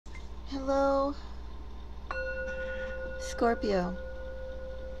Hello, Scorpio.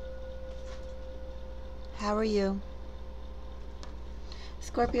 How are you?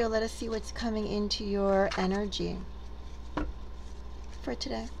 Scorpio, let us see what's coming into your energy for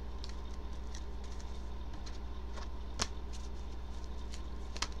today.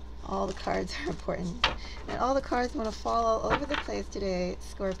 All the cards are important. And all the cards want to fall all over the place today,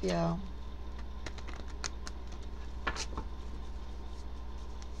 Scorpio.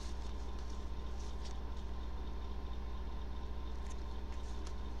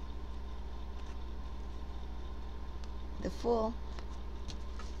 The Fool.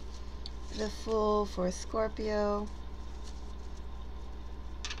 The Fool for Scorpio.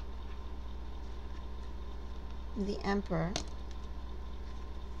 The Emperor.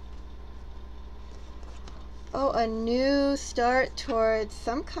 Oh, a new start towards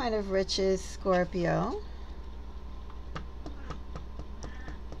some kind of riches, Scorpio.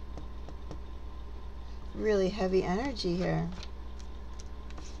 Really heavy energy here.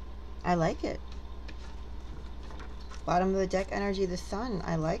 I like it. Bottom of the deck energy, the Sun.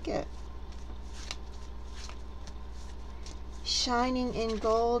 I like it. Shining in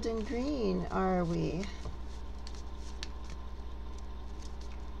gold and green, are we?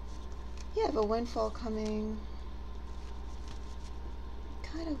 You have a windfall coming.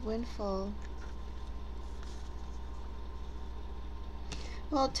 Kind of windfall.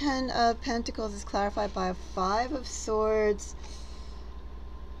 Well, 10 of Pentacles is clarified by 5 of Swords,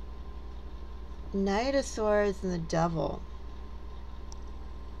 Knight of Swords, and the Devil.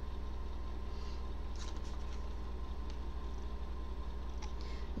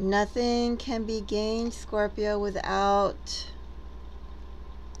 Nothing can be gained, Scorpio, without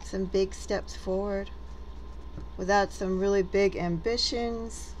some big steps forward, without some really big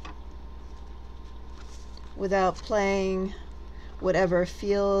ambitions, without playing whatever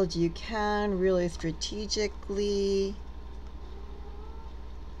field you can really strategically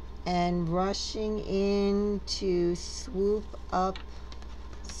and rushing in to sweep up,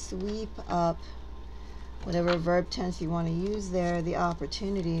 whatever verb tense you want to use there, the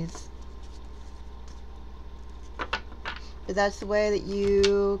opportunities. But that's the way that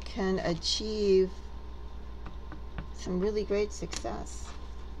you can achieve some really great success.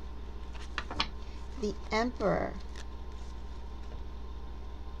 The Emperor.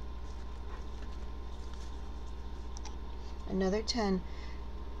 Another 10.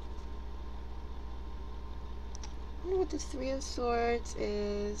 I wonder what the 3 of Swords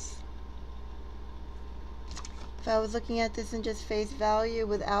is. If I was looking at this in just face value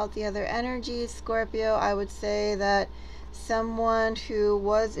without the other energies, Scorpio, I would say that someone who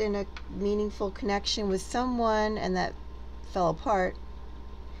was in a meaningful connection with someone and that fell apart,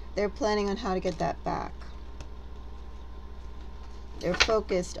 they're planning on how to get that back. They're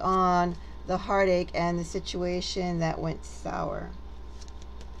focused on the heartache and the situation that went sour.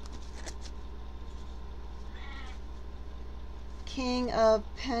 King of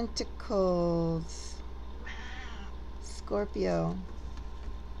Pentacles. Scorpio.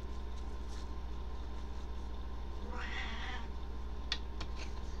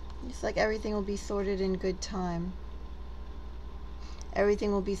 It's like everything will be sorted in good time.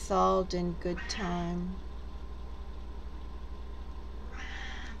 Everything will be solved in good time.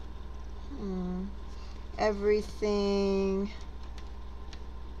 Everything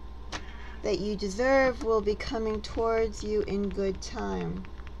that you deserve will be coming towards you in good time.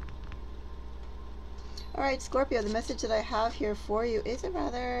 Alright, Scorpio, the message that I have here for you is a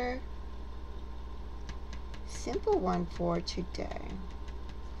rather simple one for today.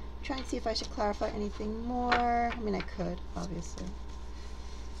 I'm trying to see if I should clarify anything more. I mean, I could, obviously.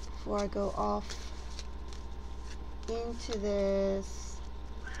 Before I go off into this,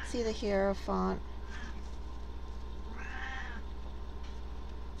 see the Hierophant.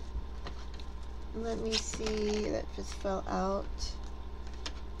 Let me see, that just fell out.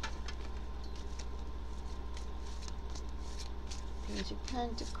 Page of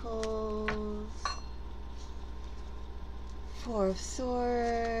Pentacles, 4 of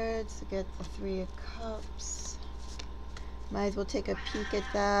Swords, get the 3 of Cups. Might as well take a peek at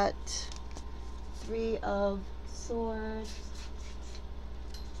that. 3 of Swords,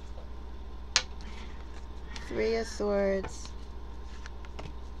 3 of Swords,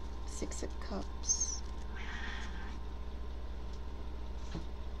 6 of Cups.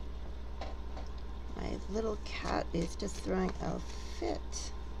 My little cat is just throwing a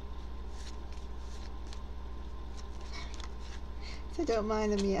fit. So don't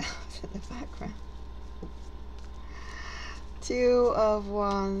mind the meows in the background. 2 of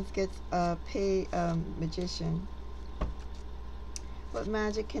Wands gets a Magician. What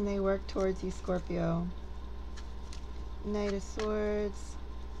magic can they work towards you, Scorpio? Knight of Swords,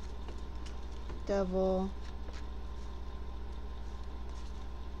 Devil.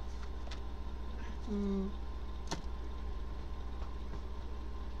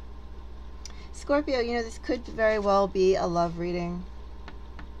 Scorpio, you know, this could very well be a love reading.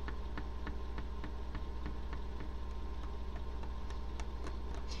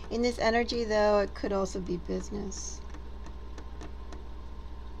 In this energy, though, it could also be business.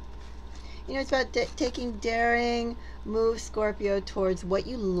 You know, it's about taking daring moves, Scorpio, towards what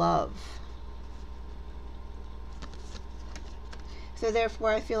you love. So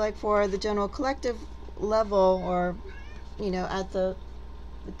therefore, I feel like for the general collective level, or, you know, at the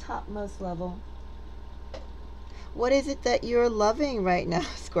topmost level, what is it that you're loving right now,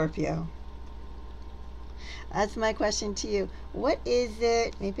 Scorpio? That's my question to you. What is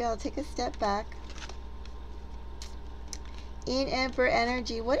it? Maybe I'll take a step back. In Emperor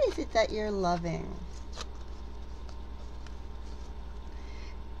energy, what is it that you're loving?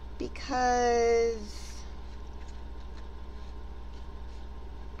 Because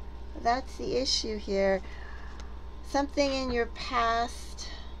that's the issue here. Something in your past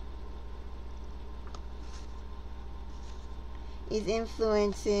is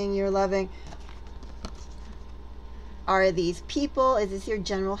influencing your loving. Are these people? Is this your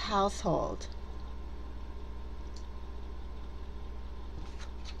general household?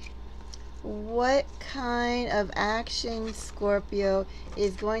 What kind of action, Scorpio,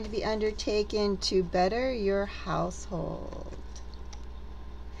 is going to be undertaken to better your household?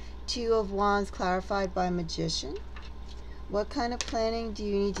 Two of Wands clarified by Magician. What kind of planning do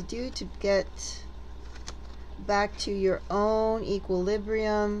you need to do to get back to your own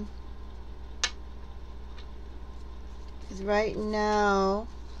equilibrium? Because right now,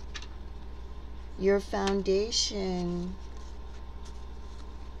 your foundation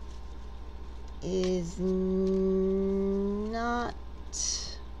is not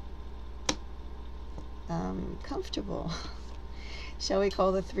comfortable. Shall we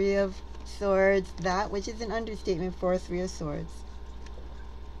call the Three of Swords that, which is an understatement for a Three of Swords?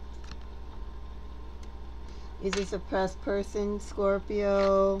 Is this a oppressed person,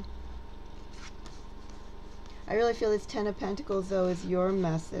 Scorpio? I really feel this Ten of Pentacles, though, is your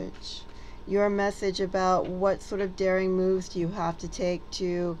message. Your message about what sort of daring moves do you have to take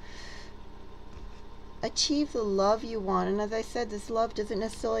to achieve the love you want. And as I said, this love doesn't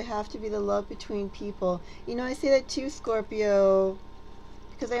necessarily have to be the love between people. You know, I say that too, Scorpio,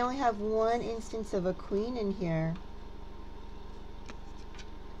 because I only have one instance of a Queen in here.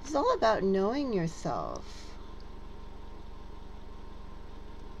 It's all about knowing yourself.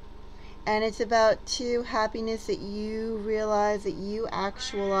 And it's about, too, happiness that you realize, that you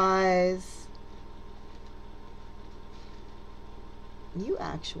actualize. You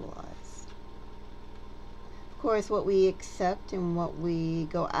actualize. Of course, what we accept and what we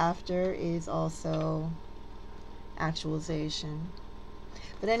go after is also actualization.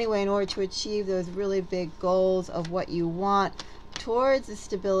 But anyway, in order to achieve those really big goals of what you want, towards the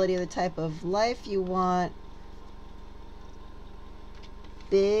stability of the type of life you want,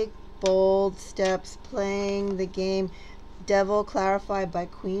 big, bold steps, playing the game. Devil clarified by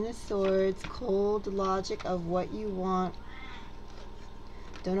Queen of Swords, cold logic of what you want.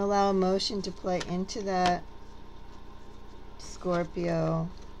 Don't allow emotion to play into that, Scorpio.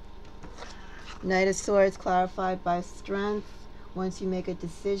 Knight of Swords clarified by strength. Once you make a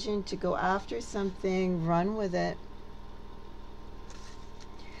decision to go after something, run with it.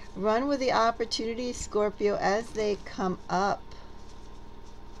 Run with the opportunities, Scorpio, as they come up.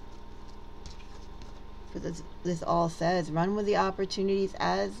 Because this all says, run with the opportunities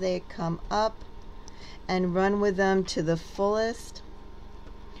as they come up, and run with them to the fullest.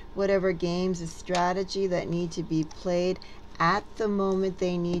 Whatever games of strategy that need to be played at the moment,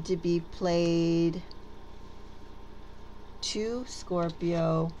 they need to be played to,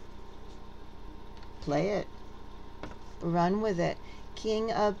 Scorpio. Play it. Run with it.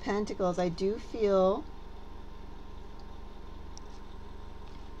 King of Pentacles, I do feel,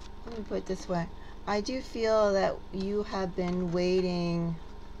 let me put it this way, I do feel that you have been waiting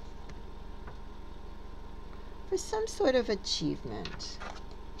for some sort of achievement.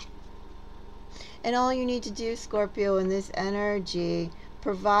 And all you need to do, Scorpio, in this energy,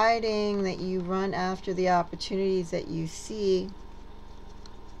 providing that you run after the opportunities that you see,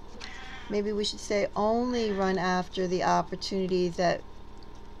 maybe we should say only run after the opportunities that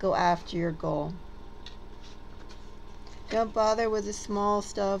go after your goal. Don't bother with the small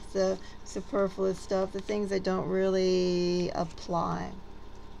stuff, the superfluous stuff, the things that don't really apply.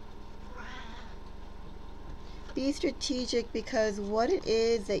 Be strategic, because what it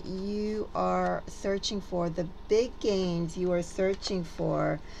is that you are searching for, the big gains you are searching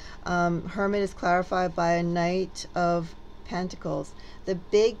for, Hermit is clarified by a Knight of Pentacles. The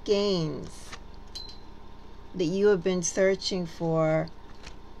big gains that you have been searching for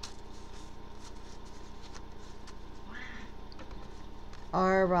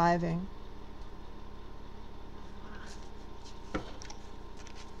are arriving.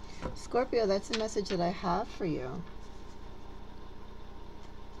 Scorpio, that's the message that I have for you.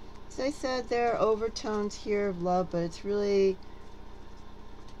 As I said, there are overtones here of love, but it's really,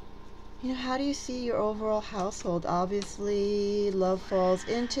 you know, how do you see your overall household? Obviously, love falls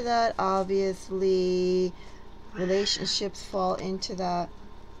into that. Obviously, relationships fall into that.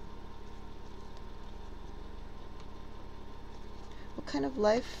 What kind of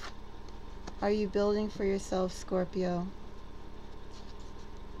life are you building for yourself, Scorpio?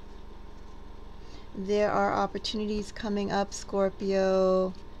 There are opportunities coming up,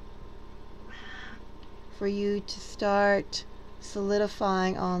 Scorpio, for you to start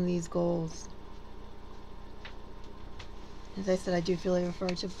solidifying on these goals. As I said, I do feel I refer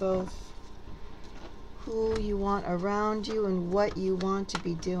to both who you want around you and what you want to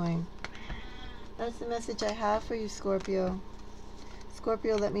be doing. That's the message I have for you, Scorpio.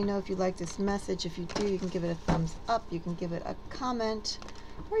 Scorpio, let me know if you like this message. If you do, you can give it a thumbs up, you can give it a comment,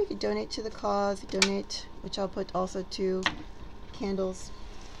 or you can donate to the cause. Donate, which I'll put also to candles.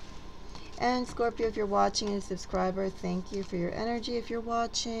 And Scorpio, if you're watching and a subscriber, thank you for your energy. If you're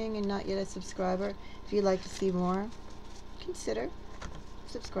watching and not yet a subscriber, if you'd like to see more, consider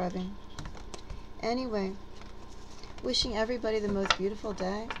subscribing. Anyway, wishing everybody the most beautiful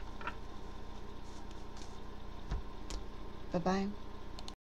day. Bye-bye.